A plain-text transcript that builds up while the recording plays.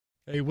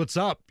Hey, what's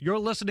up? You're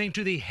listening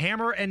to the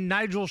Hammer and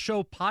Nigel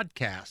Show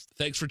podcast.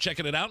 Thanks for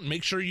checking it out, and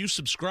make sure you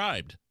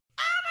subscribed.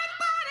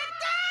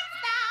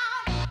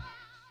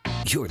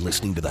 You're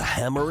listening to the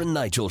Hammer and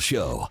Nigel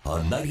Show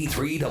on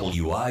 93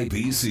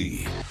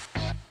 WIBC.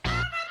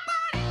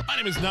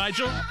 My name is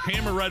Nigel.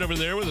 Hammer right over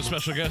there with a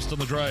special guest on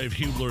the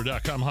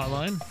DriveHubler.com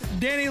hotline.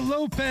 Danny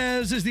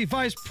Lopez is the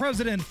Vice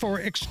President for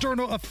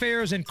External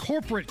Affairs and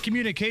Corporate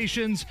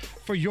Communications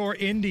for your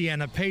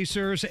Indiana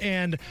Pacers.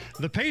 And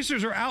the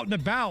Pacers are out and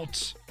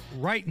about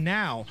right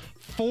now.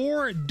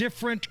 4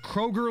 different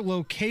Kroger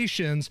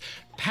locations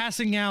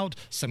passing out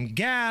some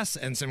gas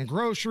and some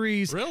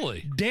groceries.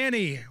 Really?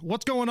 Danny,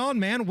 what's going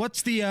on, man?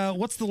 What's the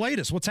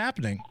latest? What's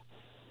happening?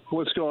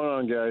 What's going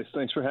on, guys?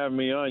 Thanks for having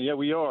me on. Yeah,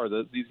 we are.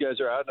 These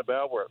guys are out and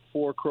about. We're at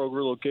 4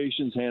 Kroger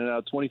locations handing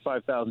out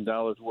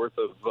 $25,000 worth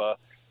of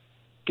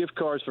gift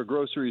cards for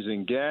groceries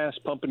and gas,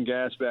 pumping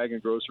gas, bagging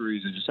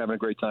groceries, and just having a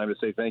great time to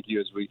say thank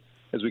you as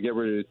we get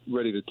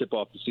ready to tip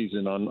off the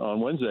season on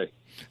Wednesday.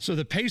 So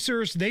the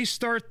Pacers, they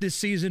start this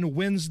season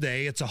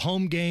Wednesday. It's a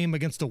home game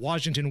against the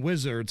Washington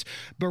Wizards.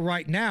 But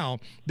right now,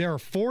 there are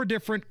 4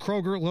 different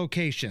Kroger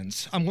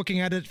locations. I'm looking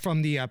at it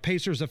from the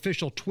Pacers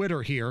official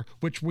Twitter here,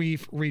 which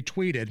we've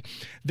retweeted.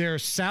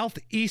 There's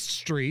Southeast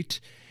Street,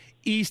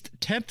 East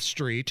 10th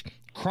Street,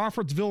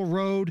 Crawfordsville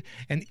Road,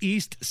 and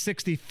East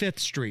 65th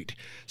Street.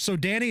 So,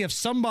 Danny, if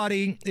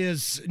somebody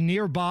is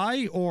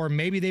nearby or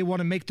maybe they want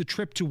to make the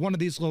trip to one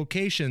of these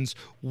locations,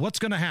 what's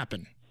going to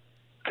happen?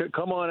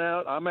 Come on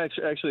out. I'm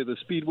actually at the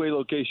Speedway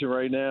location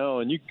right now,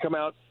 and you can come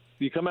out.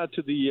 You come out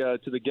to the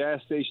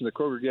gas station, the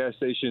Kroger gas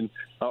station.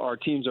 Our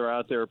teams are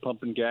out there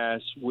pumping gas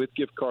with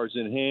gift cards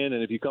in hand.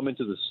 And if you come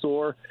into the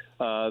store,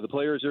 the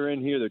players are in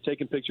here. They're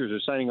taking pictures.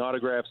 They're signing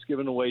autographs,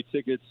 giving away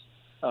tickets.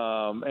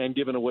 And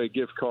giving away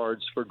gift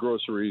cards for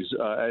groceries,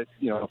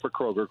 for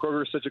Kroger.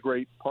 Kroger is such a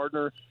great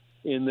partner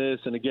in this.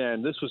 And,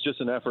 again, this was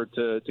just an effort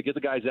to get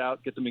the guys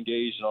out, get them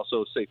engaged, and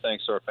also say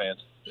thanks to our fans.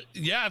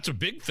 Yeah, it's a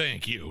big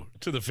thank you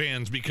to the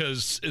fans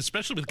because,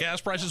 especially with gas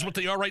prices what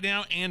they are right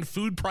now and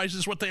food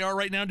prices what they are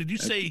right now, did you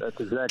say that's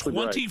exactly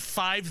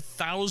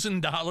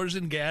 $25,000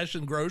 in gas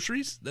and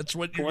groceries? That's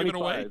what you're giving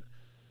away?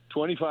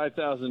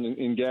 $25,000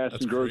 in gas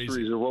and groceries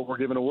crazy. are what we're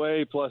giving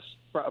away, plus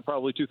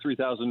probably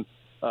 2,000-3,000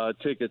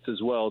 tickets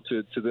as well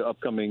to the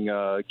upcoming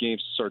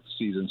games to start the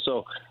season.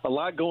 So a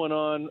lot going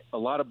on, a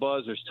lot of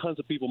buzz. There's tons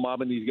of people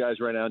mobbing these guys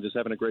right now and just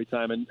having a great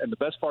time. And the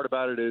best part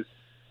about it is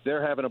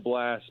they're having a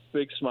blast,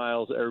 big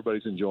smiles.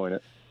 Everybody's enjoying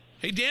it.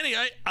 Hey, Danny,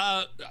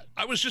 I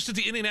was just at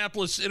the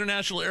Indianapolis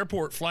International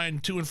Airport flying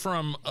to and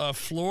from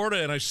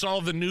Florida, and I saw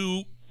the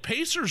new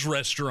Pacers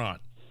restaurant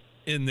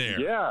in there.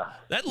 Yeah.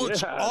 That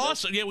looks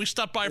awesome. Yeah, we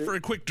stopped by for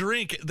a quick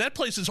drink. That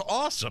place is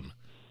awesome.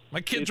 My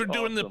kids are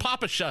doing the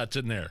Papa Shots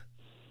in there.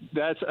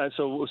 That's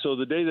so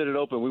the day that it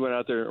opened, we went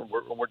out there and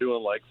we're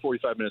doing like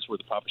 45 minutes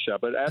worth of Papa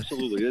Shop. But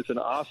absolutely, it's an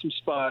awesome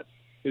spot.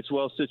 It's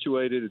well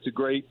situated. It's a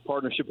great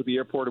partnership with the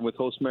airport and with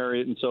Host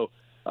Marriott. And so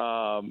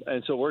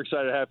we're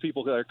excited to have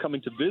people that are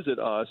coming to visit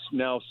us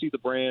now see the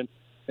brand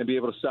and be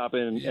able to stop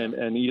in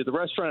and eat at the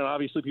restaurant. And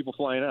obviously people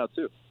flying out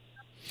too.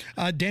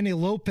 Danny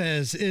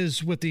Lopez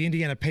is with the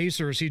Indiana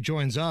Pacers. He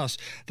joins us.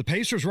 The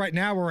Pacers right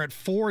now are at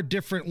 4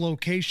 different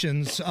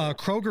locations,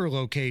 Kroger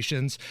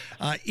locations,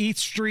 East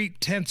Street,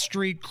 10th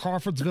Street,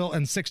 Crawfordsville,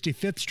 and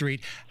 65th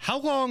Street. How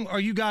long are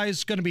you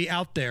guys going to be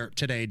out there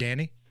today,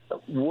 Danny?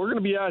 We're going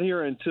to be out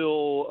here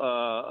until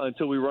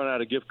we run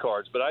out of gift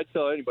cards. But I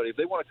tell anybody, if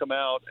they want to come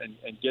out and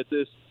get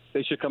this,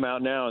 they should come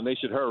out now and they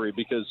should hurry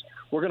because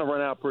we're going to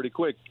run out pretty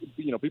quick.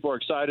 You know, people are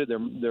excited.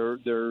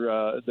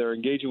 They're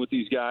engaging with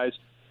these guys.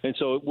 And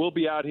so we'll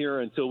be out here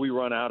until we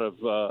run out of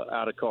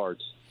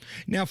cards.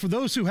 Now, for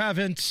those who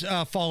haven't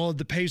followed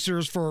the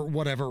Pacers for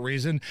whatever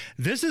reason,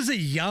 this is a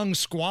young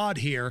squad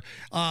here.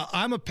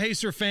 I'm a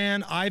Pacer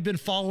fan. I've been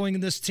following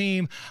this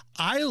team.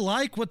 I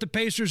like what the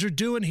Pacers are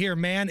doing here,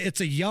 man. It's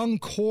a young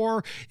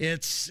core.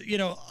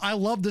 I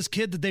love this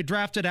kid that they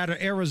drafted out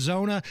of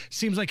Arizona.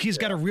 Seems like he's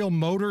got a real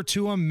motor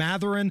to him,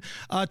 Matherin.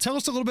 Tell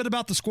us a little bit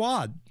about the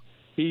squad.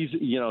 He's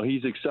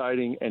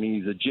exciting, and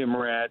he's a gym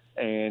rat,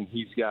 and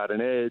he's got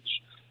an edge.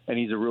 And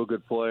he's a real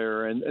good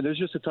player, and there's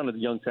just a ton of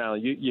young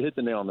talent. You hit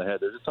the nail on the head.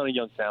 There's a ton of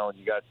young talent.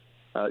 You got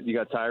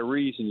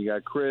Tyrese, and you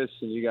got Chris,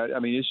 and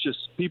it's just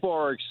people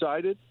are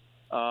excited,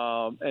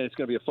 and it's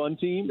going to be a fun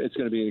team. It's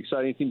going to be an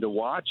exciting team to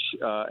watch,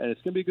 and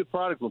it's going to be a good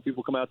product when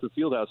people come out to the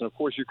field house. And of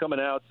course, you're coming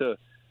out to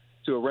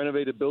a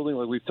renovated building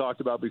like we've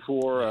talked about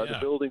before. The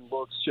building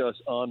looks just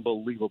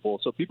unbelievable.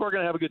 So people are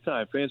going to have a good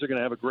time. Fans are going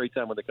to have a great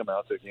time when they come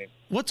out to the game.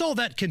 What's all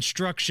that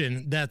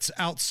construction that's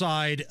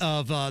outside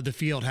of the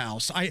field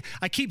house? I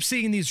keep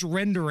seeing these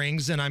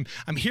renderings, and I'm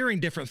hearing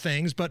different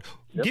things, but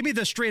give me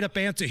the straight-up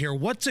answer here.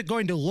 What's it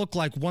going to look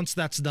like once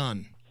that's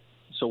done?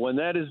 So when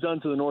that is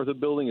done to the north of the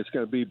building, it's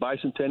going to be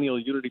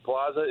Bicentennial Unity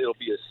Plaza. It'll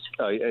be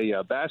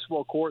a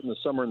basketball court in the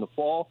summer and the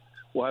fall.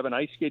 We'll have an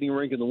ice skating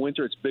rink in the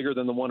winter. It's bigger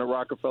than the one at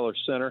Rockefeller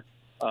Center.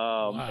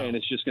 And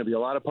it's just going to be a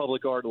lot of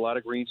public art, a lot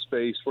of green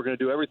space. We're going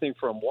to do everything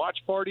from watch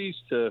parties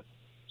to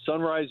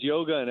sunrise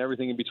yoga and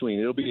everything in between.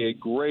 It'll be a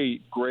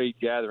great, great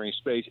gathering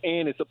space,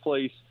 and it's a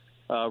place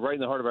right in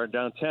the heart of our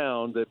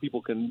downtown that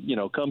people can,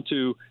 come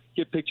to,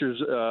 get pictures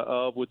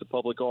of with the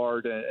public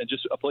art, and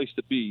just a place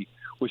to be,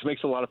 which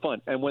makes it a lot of fun.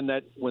 And when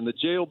the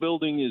jail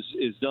building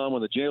is done,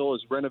 when the jail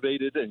is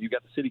renovated, and you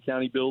got the city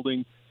county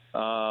building,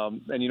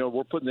 and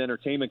we're putting the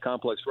entertainment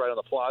complex right on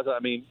the plaza.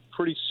 I mean,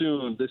 pretty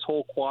soon this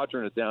whole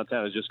quadrant of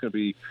downtown is just going to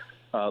be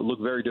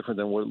look very different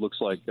than what it looks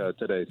like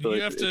today. So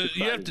you have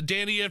to,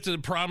 Danny. You have to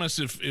promise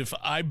if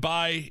I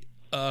buy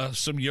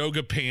some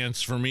yoga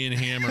pants for me and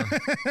Hammer,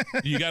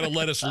 you got to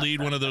let us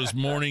lead one of those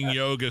morning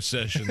yoga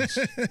sessions.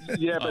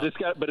 Yeah, but it's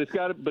got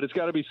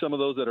to be some of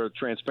those that are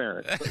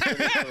transparent.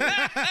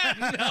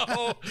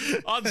 No,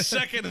 on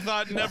second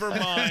thought, never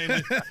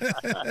mind.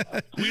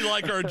 We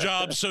like our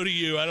job, so do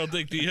you. I don't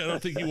think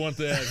you want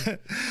that.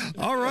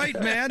 All right,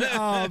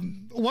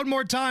 man. One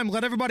more time,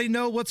 let everybody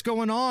know what's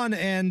going on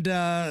and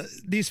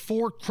these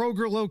 4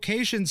 Kroger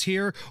locations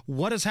here.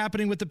 What is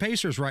happening with the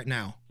Pacers right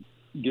now?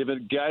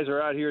 Guys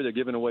are out here. They're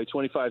giving away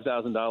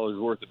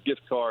 $25,000 worth of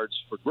gift cards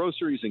for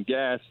groceries and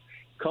gas.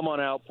 Come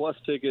on out, plus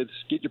tickets,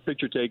 get your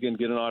picture taken,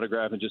 get an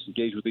autograph, and just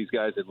engage with these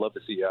guys. They'd love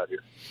to see you out here.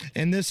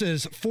 And this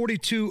is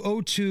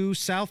 4202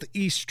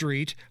 Southeast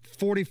Street,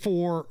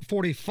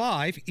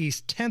 4445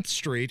 East 10th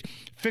Street,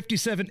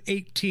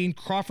 5718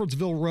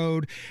 Crawfordsville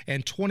Road,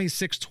 and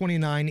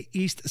 2629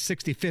 East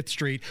 65th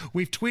Street.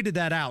 We've tweeted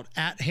that out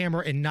at Hammer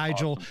and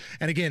Nigel. Awesome.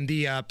 And again,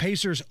 the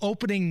Pacers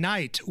opening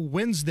night,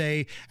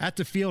 Wednesday at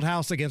the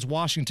Fieldhouse against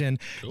Washington.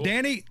 Cool.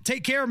 Danny,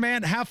 take care,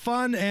 man. Have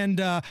fun, and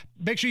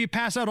make sure you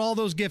pass out all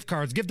those gift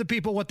cards. Give the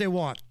people what they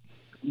want.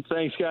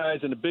 Thanks, guys,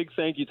 and a big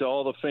thank you to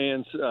all the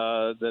fans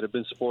that have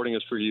been supporting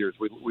us for years.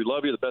 We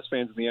love you, the best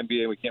fans in the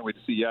NBA, and we can't wait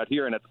to see you out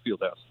here and at the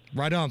Fieldhouse.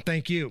 Right on.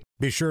 Thank you.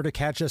 Be sure to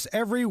catch us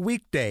every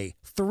weekday,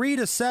 3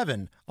 to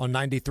 7 on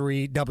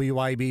 93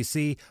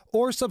 WIBC,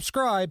 or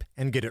subscribe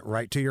and get it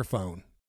right to your phone.